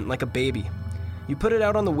apartment like a baby. You put it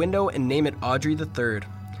out on the window and name it Audrey III.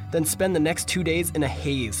 Then spend the next 2 days in a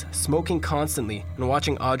haze, smoking constantly and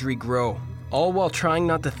watching Audrey grow, all while trying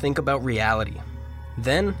not to think about reality.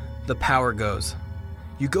 Then, the power goes.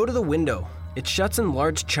 You go to the window. It shuts in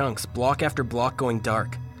large chunks, block after block going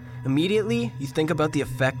dark. Immediately, you think about the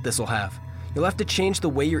effect this will have. You'll have to change the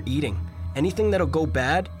way you're eating. Anything that'll go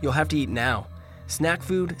bad, you'll have to eat now. Snack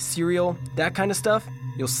food, cereal, that kind of stuff,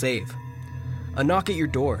 you'll save. A knock at your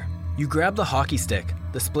door. You You grab the hockey stick,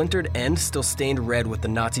 the splintered end still stained red with the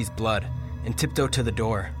Nazis' blood, and tiptoe to the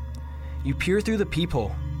door. You peer through the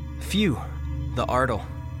peephole. Phew, the Ardle.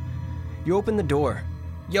 You open the door.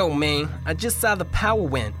 Yo, man, I just saw the power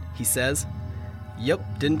went, he says.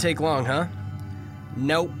 Yep, didn't take long, huh?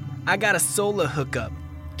 Nope, I got a solar hookup.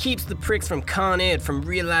 Keeps the pricks from Con Ed from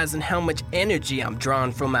realizing how much energy I'm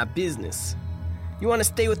drawing from my business. You want to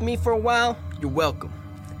stay with me for a while? You're welcome.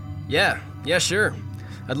 Yeah, sure.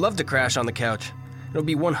 I'd love to crash on the couch. It'll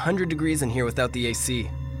be 100 degrees in here without the AC.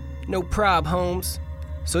 No prob, Holmes.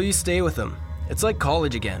 So you stay with them. It's like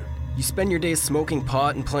college again. You spend your days smoking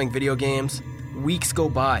pot and playing video games. Weeks go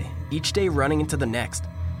by, each day running into the next.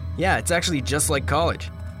 Yeah, it's actually just like college.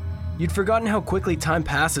 You'd forgotten how quickly time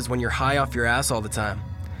passes when you're high off your ass all the time.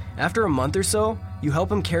 After a month or so, you help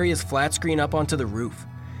him carry his flat screen up onto the roof.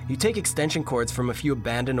 You take extension cords from a few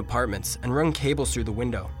abandoned apartments and run cables through the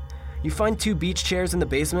window. You find 2 beach chairs in the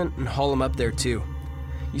basement and haul them up there too.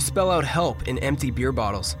 You spell out help in empty beer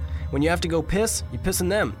bottles. When you have to go piss, you piss in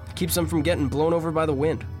them. Keeps them from getting blown over by the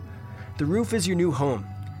wind. The roof is your new home.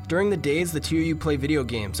 During the days, the two of you play video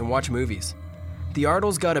games and watch movies. The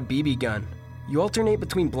Ardle's got a BB gun. You alternate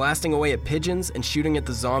between blasting away at pigeons and shooting at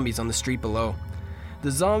the zombies on the street below. The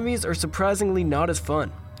zombies are surprisingly not as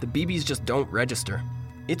fun. The BBs just don't register.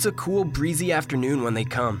 It's a cool, breezy afternoon when they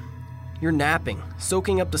come. You're napping,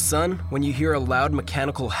 soaking up the sun when you hear a loud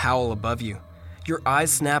mechanical howl above you. Your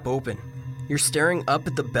eyes snap open. You're staring up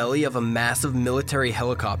at the belly of a massive military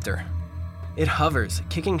helicopter. It hovers,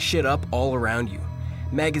 kicking shit up all around you.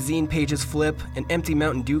 Magazine pages flip, an empty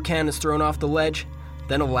Mountain Dew can is thrown off the ledge,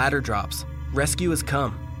 then a ladder drops. Rescue has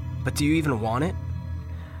come. But do you even want it?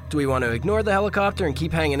 Do we want to ignore the helicopter and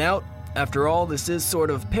keep hanging out? After all, this is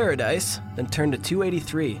sort of paradise. Then turn to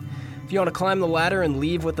 283. If you want to climb the ladder and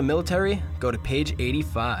leave with the military, go to page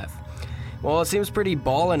 85. Well, it seems pretty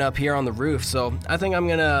ballin' up here on the roof, so I think I'm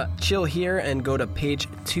gonna chill here and go to page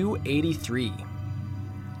 283.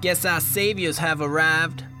 Guess our saviors have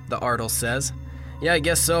arrived, the Ardle says. Yeah, I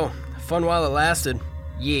guess so. Fun while it lasted.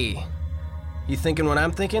 Yeah. You thinking what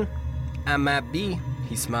I'm thinking? I might be,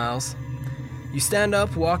 he smiles. You stand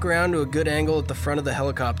up, walk around to a good angle at the front of the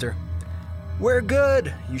helicopter. We're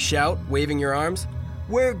good, you shout, waving your arms.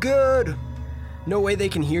 We're good! No way they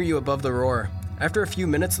can hear you above the roar. After a few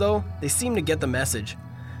minutes, though, they seem to get the message.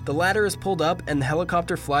 The ladder is pulled up and the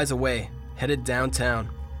helicopter flies away, headed downtown.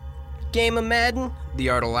 Game of Madden? The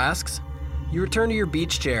Ardle asks. You return to your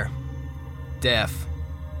beach chair. Deaf.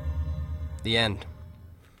 The end.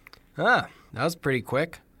 Ah, that was pretty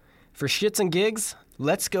quick. For shits and gigs,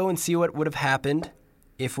 let's go and see what would have happened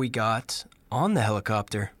if we got on the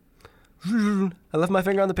helicopter. I left my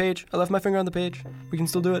finger on the page. We can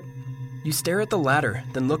still do it. You stare at the ladder,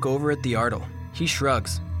 then look over at the Ardle. He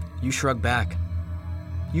shrugs. You shrug back.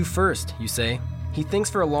 You first, you say. He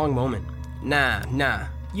thinks for a long moment. Nah,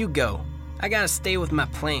 you go. I gotta stay with my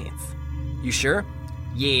plans. You sure?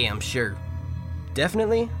 Yeah, I'm sure.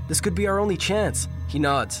 Definitely? This could be our only chance. He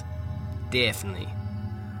nods. Definitely.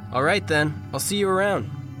 All right then, I'll see you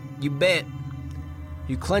around. You bet.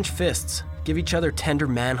 You clench fists, give each other tender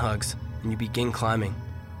man hugs, and you begin climbing.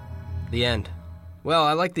 The end. Well,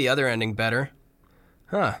 I like the other ending better.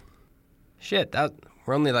 Huh. Shit,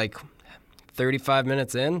 we're only like 35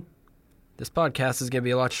 minutes in. This podcast is going to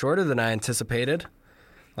be a lot shorter than I anticipated.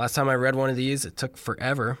 Last time I read one of these, it took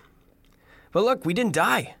forever. But look, we didn't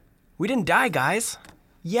die. We didn't die, guys.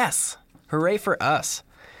 Yes. Hooray for us.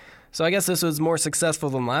 So I guess this was more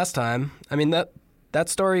successful than last time. I mean, that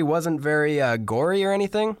story wasn't very gory or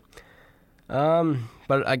anything.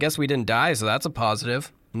 But I guess we didn't die, so that's a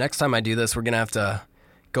positive. Next time I do this, we're going to have to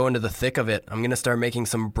go into the thick of it. I'm going to start making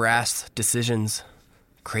some brass decisions.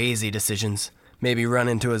 Crazy decisions. Maybe run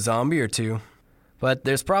into a zombie or two. But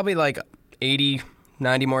there's probably like 80,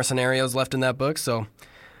 90 more scenarios left in that book, so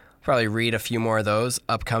probably read a few more of those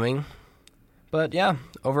upcoming. But yeah,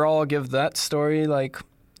 overall I'll give that story like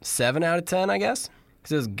 7 out of 10, I guess.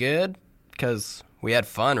 Because it was good, because we had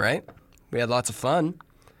fun, right? We had lots of fun,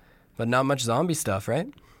 but not much zombie stuff, right?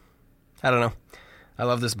 I don't know. I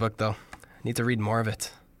love this book, though. I need to read more of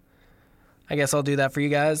it. I guess I'll do that for you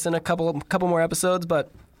guys in a couple more episodes,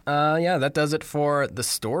 but yeah, that does it for the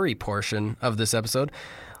story portion of this episode.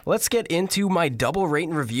 Let's get into my double rate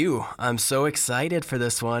and review. I'm so excited for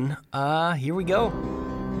this one. Here we go.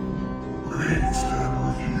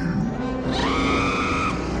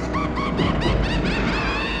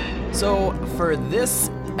 So for this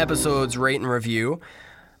episode's rate and review,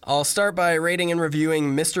 I'll start by rating and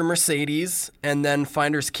reviewing Mr. Mercedes and then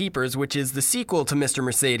Finders Keepers, which is the sequel to Mr.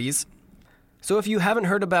 Mercedes. So if you haven't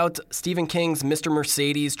heard about Stephen King's Mr.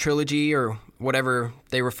 Mercedes trilogy, or whatever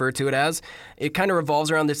they refer to it as, it kind of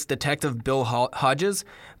revolves around this detective Bill Hodges,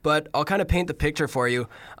 but I'll kind of paint the picture for you.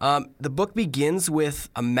 The book begins with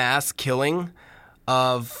a mass killing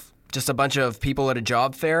of just a bunch of people at a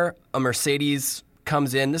job fair. A Mercedes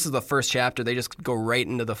comes in. This is the first chapter. They just go right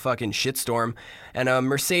into the fucking shitstorm. And a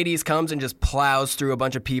Mercedes comes and just plows through a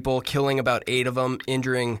bunch of people, killing about 8 of them,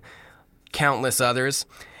 injuring countless others.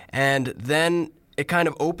 And then it kind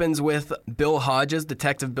of opens with Bill Hodges,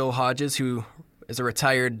 Detective Bill Hodges, who is a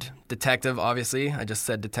retired detective, obviously. I just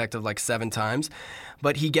said detective like 7 times.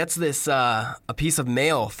 But he gets this, a piece of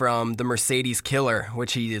mail from the Mercedes killer,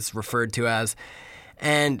 which he is referred to as.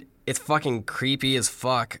 And it's fucking creepy as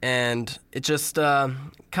fuck. And it just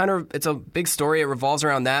it's a big story. It revolves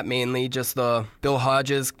around that mainly. Just the Bill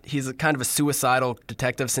Hodges, he's kind of a suicidal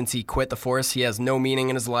detective since he quit the force. He has no meaning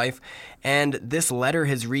in his life. And this letter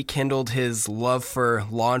has rekindled his love for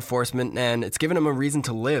law enforcement, and it's given him a reason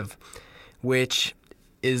to live, which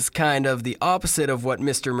is kind of the opposite of what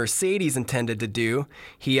Mr. Mercedes intended to do.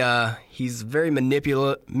 He's very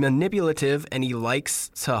manipulative, and he likes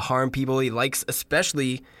to harm people. He likes,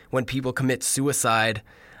 especially when people commit suicide,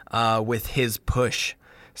 with his push.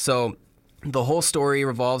 So the whole story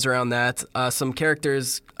revolves around that. Some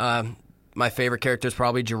characters, my favorite character is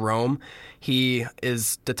probably Jerome. He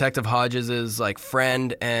is Detective Hodges' like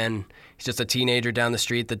friend, and he's just a teenager down the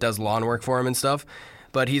street that does lawn work for him and stuff.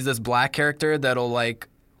 But he's this black character that'll like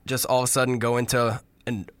just all of a sudden go into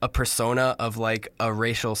a persona of like a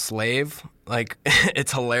racial slave. Like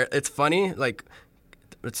it's hilarious. It's funny. Like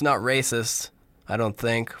it's not racist, I don't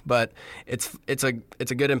think, but it's a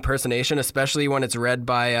good impersonation, especially when it's read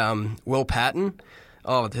by Will Patton.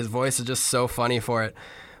 Oh, his voice is just so funny for it.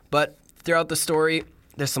 But throughout the story,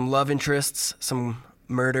 there's some love interests, some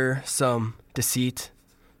murder, some deceit.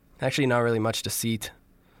 Actually, not really much deceit.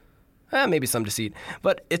 Maybe some deceit.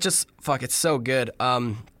 But it's just, it's so good.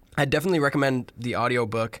 I definitely recommend the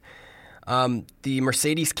audiobook. The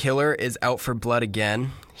Mercedes killer is out for blood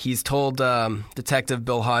again. He's told Detective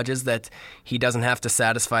Bill Hodges that he doesn't have to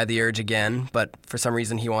satisfy the urge again, but for some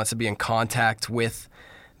reason he wants to be in contact with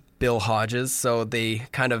Bill Hodges. So they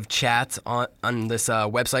kind of chat on this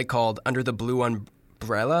website called Under the Blue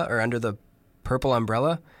Umbrella, or Under the Purple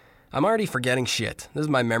Umbrella. I'm already forgetting shit. This is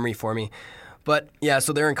my memory for me. But yeah,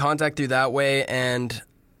 so they're in contact through that way, and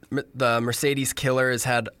the Mercedes killer has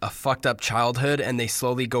had a fucked up childhood, and they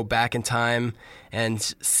slowly go back in time and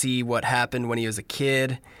see what happened when he was a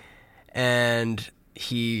kid. And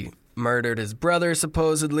he murdered his brother,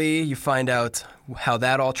 supposedly. You find out how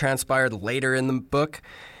that all transpired later in the book.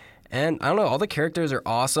 And I don't know, all the characters are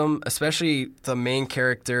awesome, especially the main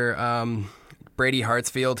character, Brady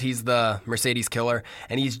Hartsfield. He's the Mercedes killer,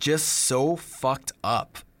 and he's just so fucked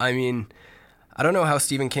up. I mean, I don't know how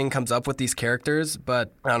Stephen King comes up with these characters,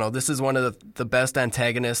 but I don't know, this is one of the best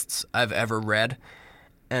antagonists I've ever read,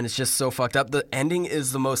 and it's just so fucked up. The ending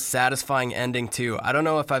is the most satisfying ending, too. I don't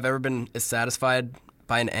know if I've ever been as satisfied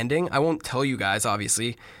by an ending. I won't tell you guys,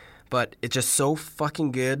 obviously, but it's just so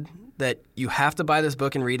fucking good that you have to buy this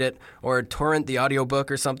book and read it, or torrent the audiobook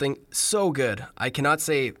or something. So good. I cannot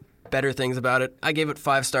say better things about it. I gave it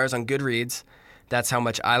 5 stars on Goodreads. That's how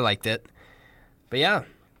much I liked it. But yeah,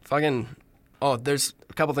 Oh, there's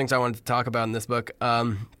a couple things I wanted to talk about in this book.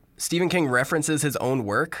 Stephen King references his own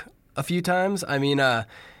work a few times. I mean,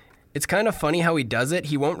 it's kind of funny how he does it.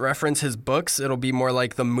 He won't reference his books. It'll be more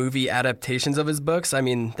like the movie adaptations of his books. I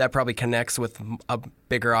mean, that probably connects with a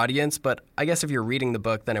bigger audience, but I guess if you're reading the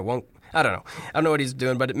book, then it won't. I don't know. I don't know what he's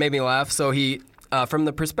doing, but it made me laugh. So he, from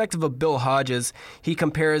the perspective of Bill Hodges, he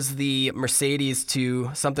compares the Mercedes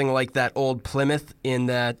to something like that old Plymouth in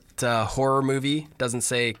that horror movie. Doesn't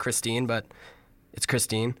say Christine, but it's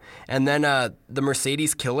Christine. And then the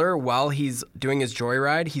Mercedes killer, while he's doing his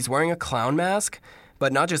joyride, he's wearing a clown mask,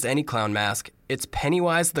 but not just any clown mask. It's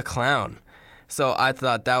Pennywise the Clown. So I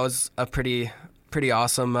thought that was a pretty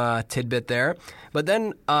awesome tidbit there. But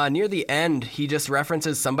then near the end, he just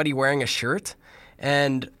references somebody wearing a shirt,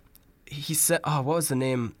 and he said, what was the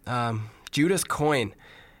name? Judas Coin.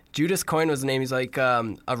 Judas Coin was the name. He's like, a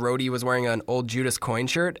roadie was wearing an old Judas Coin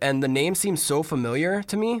shirt, and the name seems so familiar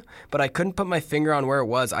to me, but I couldn't put my finger on where it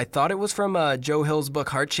was. I thought it was from Joe Hill's book,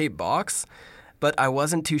 Heart-Shaped Box, but I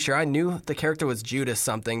wasn't too sure. I knew the character was Judas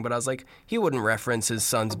something, but I was like, he wouldn't reference his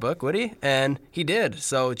son's book, would he? And he did.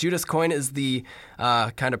 So Judas Coin is the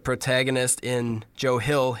kind of protagonist in Joe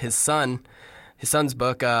Hill, his son's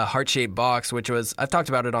book, Heart-Shaped Box, which was, I've talked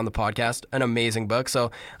about it on the podcast, an amazing book. So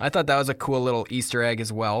I thought that was a cool little Easter egg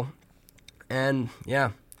as well. And yeah,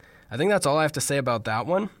 I think that's all I have to say about that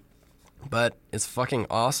one. but it's fucking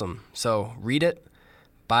awesome. So read it,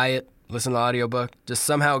 buy it, listen to the audiobook. Just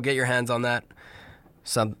somehow get your hands on that.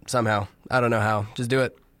 Somehow. I don't know how. Just do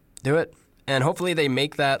it. Do it. And hopefully they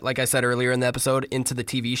make that, like I said earlier in the episode, into the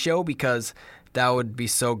TV show, because that would be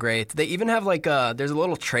so great. They even have there's a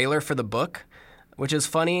little trailer for the book, which is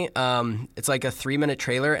funny. It's like a 3-minute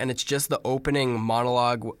trailer, and it's just the opening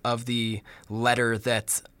monologue of the letter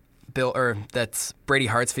that Brady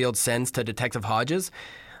Hartsfield sends to Detective Hodges.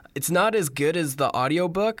 It's not as good as the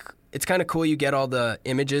audiobook. It's kind of cool. You get all the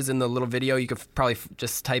images in the little video. You could probably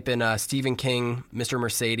just type in Stephen King, Mr.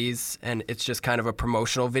 Mercedes, and it's just kind of a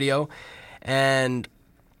promotional video. And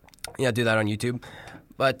yeah, do that on YouTube.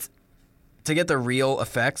 But to get the real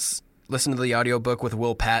effects, listen to the audiobook with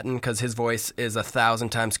Will Patton, because his voice is 1,000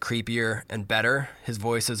 times creepier and better. His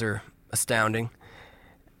voices are astounding.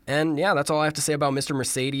 And yeah, that's all I have to say about Mr.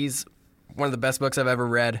 Mercedes. One of the best books I've ever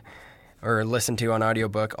read or listened to on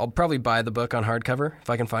audiobook. I'll probably buy the book on hardcover if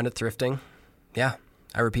I can find it thrifting. Yeah,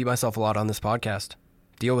 I repeat myself a lot on this podcast.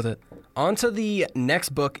 Deal with it. On to the next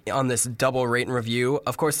book on this double rate and review.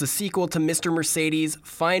 Of course, the sequel to Mr. Mercedes,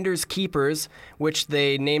 Finders Keepers, which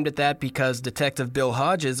they named it that because Detective Bill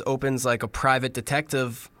Hodges opens like a private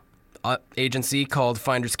detective agency called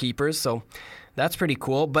Finders Keepers. So that's pretty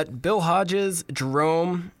cool. But Bill Hodges,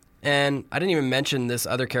 Jerome, and I didn't even mention this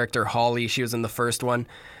other character, Holly. She was in the first one.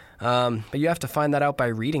 But you have to find that out by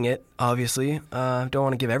reading it, obviously. Don't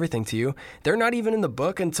want to give everything to you. They're not even in the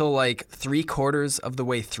book until like 3/4 of the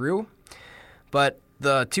way through. But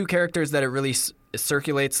the two characters that it really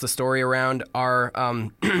circulates the story around are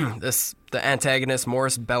the antagonist,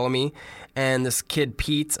 Morris Bellamy, and this kid,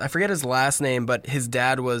 Pete. I forget his last name, but his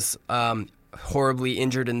dad was horribly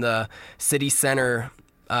injured in the city center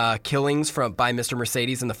killings by Mr.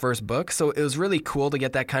 Mercedes in the first book. So it was really cool to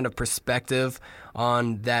get that kind of perspective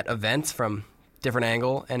on that event from different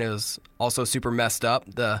angle, and it was also super messed up.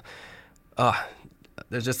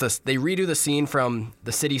 There's just this, they redo the scene from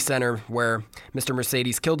the city center where Mr.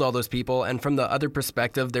 Mercedes killed all those people, and from the other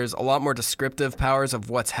perspective, there's a lot more descriptive powers of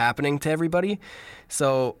what's happening to everybody.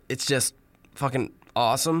 So it's just fucking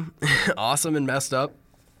awesome. Awesome and messed up.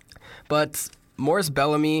 But Morris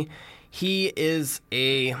Bellamy, he is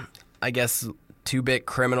a, I guess, 2-bit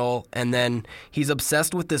criminal, and then he's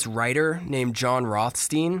obsessed with this writer named John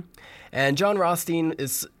Rothstein. And John Rothstein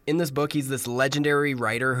is, in this book, he's this legendary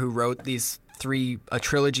writer who wrote a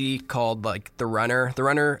trilogy called like The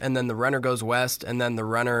Runner, and then The Runner Goes West, and then The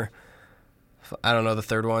Runner, I don't know, the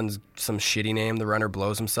third one's some shitty name, The Runner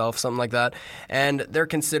Blows Himself, something like that. And they're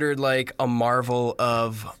considered like a marvel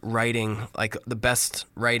of writing, like the best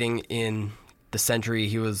writing in the century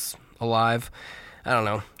he was alive. I don't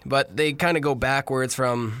know. But they kind of go backwards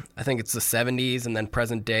from, I think it's the 70s and then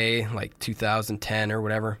present day, like 2010 or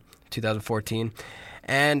whatever, 2014.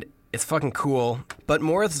 And it's fucking cool. But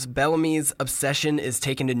Morris Bellamy's obsession is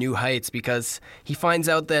taken to new heights because he finds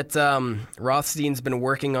out that Rothstein's been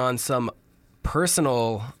working on some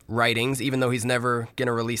personal writings, even though he's never going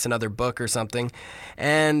to release another book or something.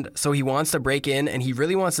 And so he wants to break in, and he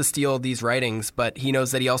really wants to steal these writings, but he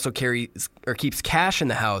knows that he also keeps cash in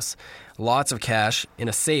the house, lots of cash in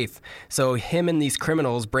a safe. So him and these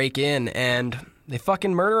criminals break in, and they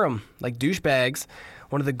fucking murder him like douchebags.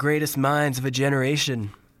 One of the greatest minds of a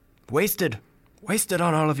generation. Wasted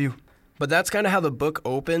on all of you. But that's kind of how the book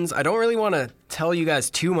opens. I don't really want to tell you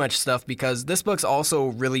guys too much stuff because this book's also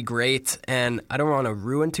really great, and I don't want to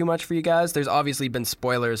ruin too much for you guys. There's obviously been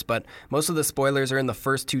spoilers, but most of the spoilers are in the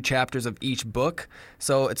first 2 chapters of each book.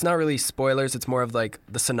 So it's not really spoilers. It's more of like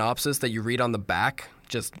the synopsis that you read on the back,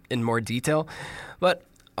 just in more detail. But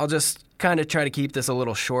I'll just kind of try to keep this a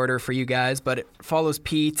little shorter for you guys. But it follows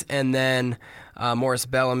Pete and then Morris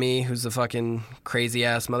Bellamy, who's a fucking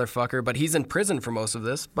crazy-ass motherfucker. But he's in prison for most of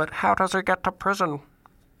this. But how does he get to prison?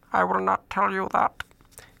 I will not tell you that.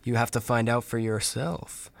 You have to find out for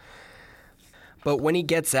yourself. But when he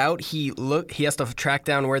gets out, he has to track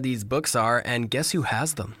down where these books are, and guess who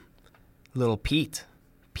has them? Little Pete.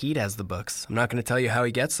 Pete has the books. I'm not going to tell you how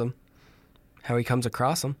he gets them, how he comes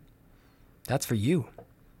across them. That's for you.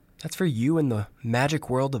 That's for you in the magic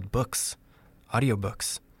world of books,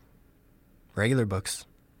 audiobooks, regular books,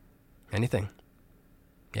 anything.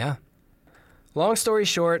 Yeah. Long story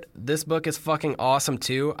short, this book is fucking awesome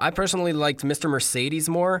too. I personally liked Mr. Mercedes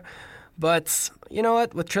more, but you know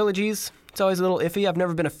what? With trilogies, it's always a little iffy. I've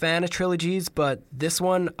never been a fan of trilogies, but this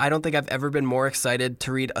one, I don't think I've ever been more excited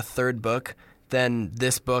to read a third book than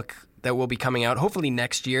this book that will be coming out hopefully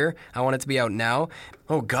next year. I want it to be out now.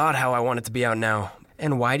 Oh God, how I want it to be out now.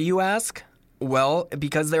 And why do you ask? Well,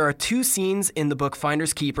 because there are 2 scenes in the book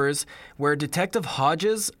Finders Keepers where Detective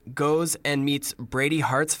Hodges goes and meets Brady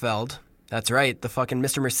Hartsfield, That's right, the fucking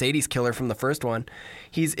Mr. Mercedes killer from the first one.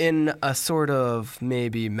 He's in a sort of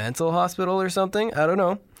maybe mental hospital or something. I don't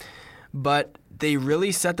know. But they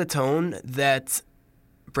really set the tone that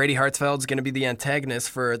Brady Hartsfeld's going to be the antagonist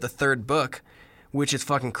for the third book, which is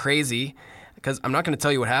fucking crazy. Because I'm not going to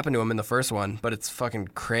tell you what happened to him in the first one, but it's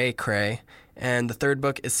fucking cray-cray. And the third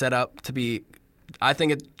book is set up to be, I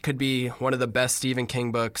think it could be one of the best Stephen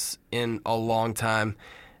King books in a long time,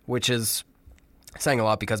 which is saying a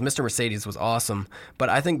lot because Mr. Mercedes was awesome. But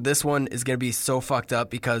I think this one is going to be so fucked up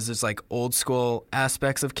because there's like old school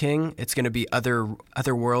aspects of King. It's going to be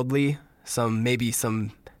otherworldly, maybe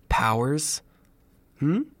some powers.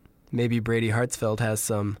 Maybe Brady Hartsfeld has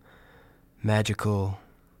some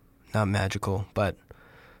not magical, but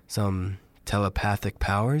some telepathic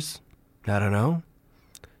powers. I don't know.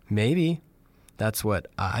 Maybe. That's what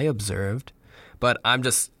I observed. But I'm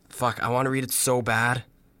just, I want to read it so bad.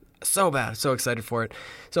 So bad. So excited for it.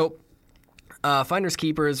 So, Finders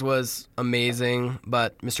Keepers was amazing,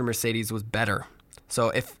 but Mr. Mercedes was better.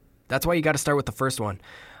 So that's why you got to start with the first one.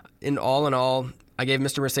 In all, I gave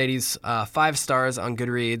Mr. Mercedes 5 stars on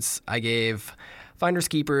Goodreads. I gave Finders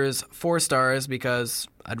Keepers 4 stars because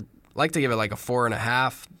I'd like to give it like a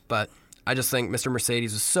 4.5, but I just think Mr.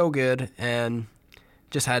 Mercedes was so good and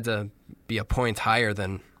just had to be a point higher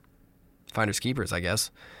than Finders Keepers, I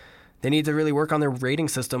guess. They need to really work on their rating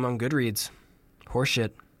system on Goodreads. Horse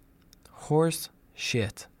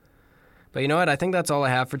shit. But you know what? I think that's all I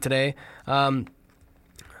have for today. I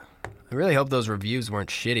really hope those reviews weren't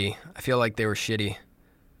shitty. I feel like they were shitty.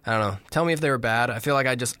 I don't know. Tell me if they were bad. I feel like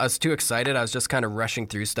I was too excited. I was just kind of rushing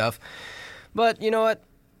through stuff. But you know what?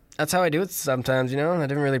 That's how I do it sometimes, I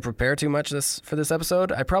didn't really prepare too much for this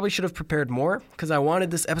episode. I probably should have prepared more because I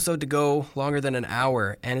wanted this episode to go longer than an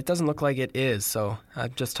hour, and it doesn't look like it is. So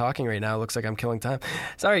I'm just talking right now. It looks like I'm killing time.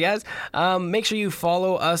 Sorry, guys. Make sure you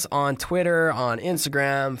follow us on Twitter, on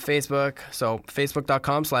Instagram, Facebook. So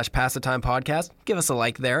facebook.com/PassTheTimePodcast. Give us a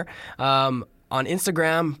like there. On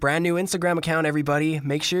Instagram, brand new Instagram account, everybody.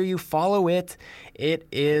 Make sure you follow it. It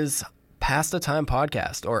is Pass the Time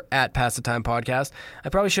Podcast or at Pass the Time Podcast. I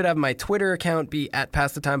probably should have my Twitter account be at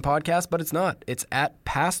Pass the Time Podcast, but it's not. It's at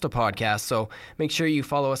Pass the Podcast. So make sure you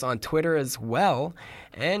follow us on Twitter as well.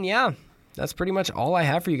 And yeah, that's pretty much all I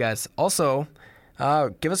have for you guys. Also,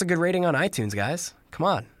 give us a good rating on iTunes, guys. Come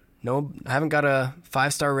on. No, I haven't got a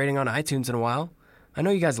 5-star rating on iTunes in a while. I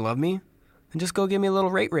know you guys love me. And just go give me a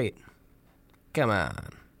little rate. Come on.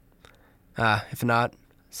 If not,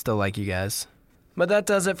 still like you guys. But that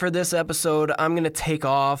does it for this episode. I'm going to take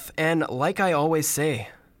off. And like I always say,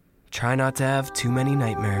 try not to have too many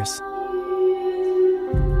nightmares.